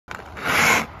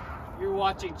You're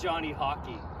watching Johnny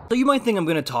Hockey. So you might think I'm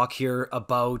going to talk here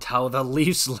about how the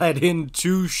Leafs let in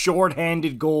 2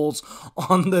 shorthanded goals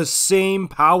on the same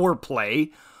power play,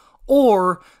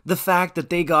 or the fact that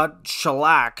they got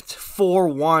shellacked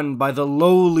 4-1 by the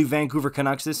lowly Vancouver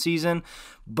Canucks this season.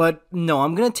 But no,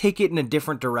 I'm going to take it in a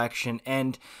different direction.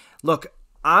 And look,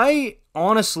 I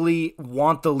honestly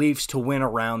want the Leafs to win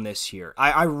around this year.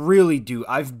 I really do.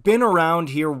 I've been around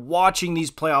here watching these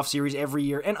playoff series every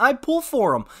year, and I pull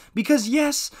for them. Because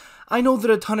yes, I know that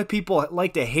a ton of people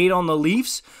like to hate on the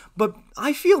Leafs, but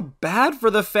I feel bad for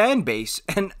the fan base,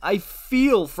 and I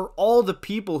feel for all the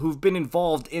people who've been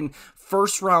involved in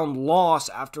first round loss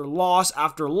after loss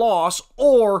after loss,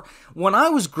 or when I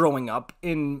was growing up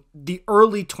in the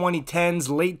early 2010s,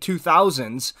 late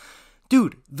 2000s,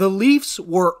 dude, the Leafs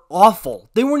were awful.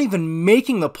 They weren't even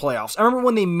making the playoffs. I remember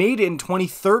when they made it in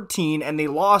 2013 and they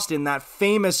lost in that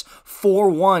famous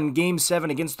 4-1 Game 7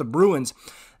 against the Bruins.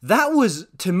 That was,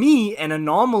 to me, an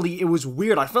anomaly. It was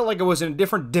weird. I felt like I was in a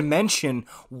different dimension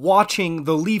watching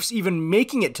the Leafs even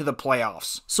making it to the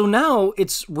playoffs. So now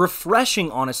it's refreshing,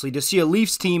 honestly, to see a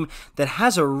Leafs team that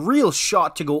has a real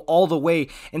shot to go all the way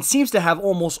and seems to have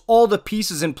almost all the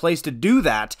pieces in place to do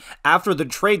that after the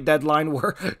trade deadline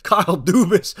where Kyle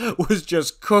Dubas was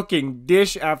just cooking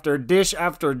dish after dish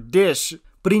after dish.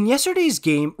 But in yesterday's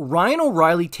game, Ryan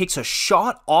O'Reilly takes a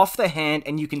shot off the hand,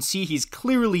 and you can see he's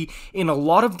clearly in a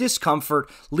lot of discomfort,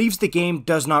 leaves the game,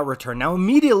 does not return. Now,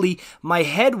 immediately, my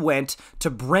head went to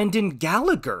Brendan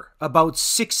Gallagher about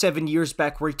 6-7 years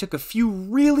back, where he took a few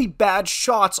really bad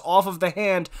shots off of the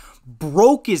hand,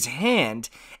 broke his hand,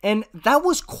 and that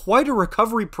was quite a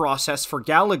recovery process for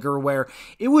Gallagher, where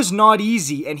it was not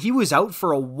easy, and he was out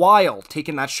for a while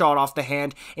taking that shot off the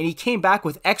hand, and he came back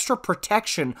with extra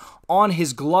protection on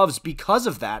his gloves because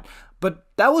of that. But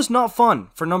that was not fun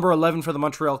for number 11 for the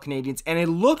Montreal Canadiens, and it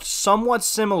looked somewhat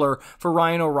similar for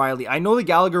Ryan O'Reilly. I know the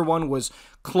Gallagher one was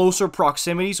closer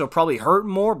proximity, so it probably hurt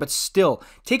more, but still,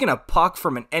 taking a puck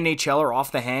from an NHLer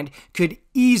off the hand could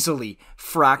easily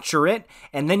fracture it,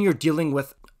 and then you're dealing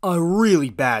with a really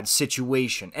bad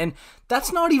situation. And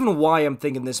that's not even why I'm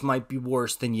thinking this might be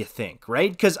worse than you think,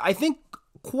 right? Because I think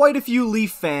quite a few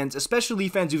Leaf fans, especially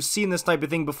Leaf fans who've seen this type of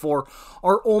thing before,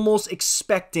 are almost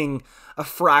expecting a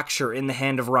fracture in the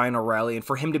hand of Ryan O'Reilly and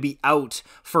for him to be out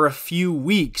for a few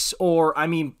weeks, or,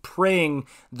 praying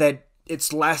that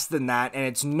it's less than that and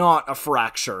it's not a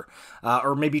fracture,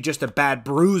 or maybe just a bad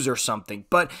bruise or something.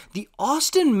 But the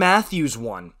Auston Matthews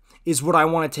one is what I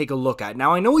want to take a look at.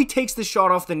 Now, I know he takes the shot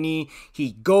off the knee,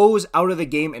 he goes out of the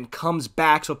game and comes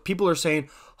back, so people are saying,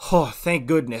 oh, thank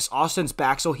goodness, Auston's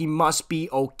back, so he must be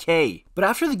okay. But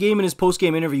after the game in his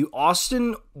post-game interview,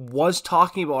 Auston was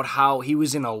talking about how he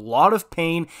was in a lot of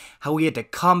pain, how he had to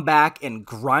come back and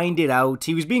grind it out.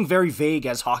 He was being very vague,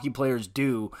 as hockey players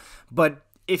do, but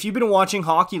if you've been watching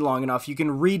hockey long enough, you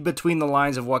can read between the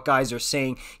lines of what guys are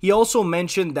saying. He also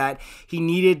mentioned that he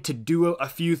needed to do a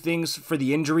few things for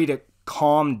the injury to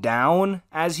calm down,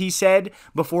 as he said,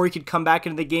 before he could come back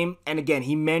into the game. And again,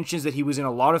 he mentions that he was in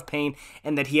a lot of pain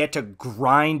and that he had to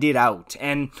grind it out.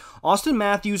 And Auston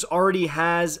Matthews already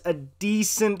has a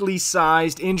decently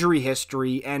sized injury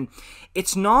history, and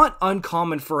it's not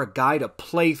uncommon for a guy to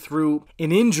play through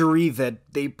an injury that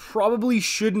they probably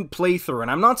shouldn't play through.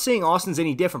 And I'm not saying Auston's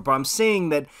any different, but I'm saying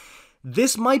that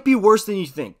this might be worse than you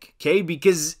think, okay?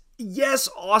 Because yes,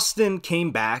 Auston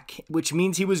came back, which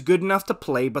means he was good enough to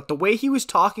play, but the way he was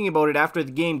talking about it after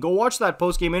the game, go watch that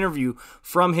post-game interview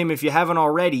from him if you haven't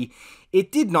already,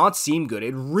 it did not seem good.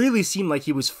 It really seemed like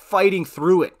he was fighting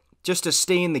through it just to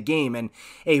stay in the game, and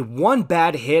one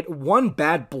bad hit, one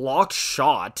bad blocked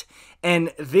shot,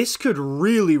 and this could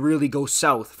really, really go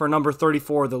south for number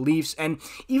 34 of the Leafs. And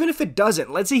even if it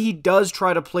doesn't, let's say he does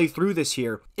try to play through this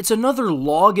here, it's another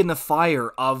log in the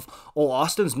fire of, oh,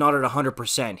 Auston's not at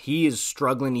 100%. He is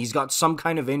struggling. He's got some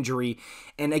kind of injury.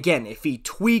 And again, if he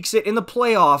tweaks it in the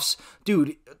playoffs,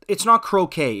 dude, it's not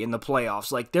croquet in the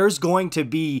playoffs. Like, there's going to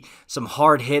be some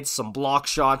hard hits, some block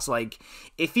shots. Like,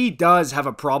 if he does have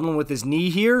a problem with his knee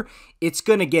here, it's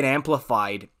going to get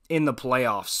amplified in the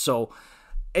playoffs. So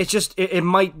it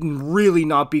might really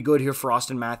not be good here for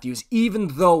Auston Matthews,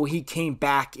 even though he came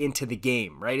back into the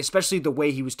game, right? Especially the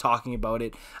way he was talking about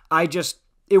it.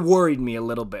 It worried me a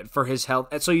little bit for his health.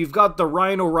 And so you've got the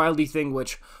Ryan O'Reilly thing,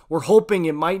 which we're hoping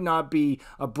it might not be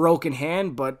a broken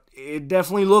hand, but it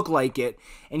definitely looked like it.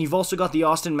 And you've also got the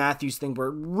Auston Matthews thing where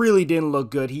it really didn't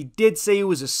look good. He did say it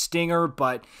was a stinger,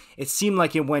 but it seemed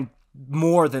like it went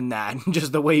more than that,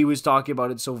 just the way he was talking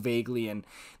about it so vaguely. And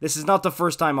this is not the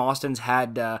first time Auston's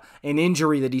had an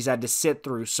injury that he's had to sit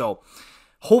through. So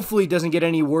hopefully it doesn't get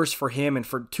any worse for him and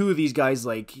for two of these guys.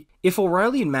 Like, if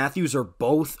O'Reilly and Matthews are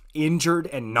both injured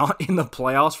and not in the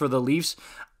playoffs for the Leafs,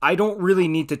 I don't really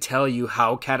need to tell you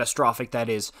how catastrophic that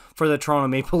is for the Toronto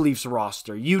Maple Leafs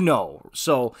roster. You know.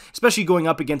 So, especially going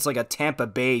up against like a Tampa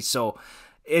Bay. So,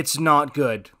 it's not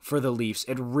good for the Leafs.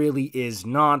 It really is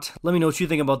not. Let me know what you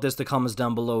think about this. The comments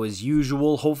down below as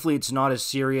usual. Hopefully it's not as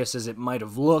serious as it might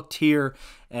have looked here.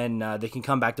 And they can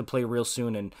come back to play real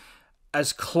soon. And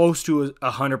as close to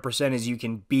 100% as you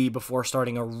can be before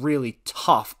starting a really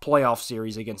tough playoff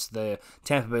series against the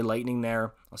Tampa Bay Lightning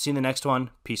there. I'll see you in the next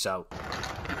one. Peace out.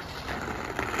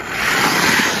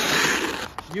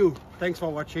 Thanks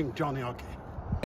for watching Johnny Hockey.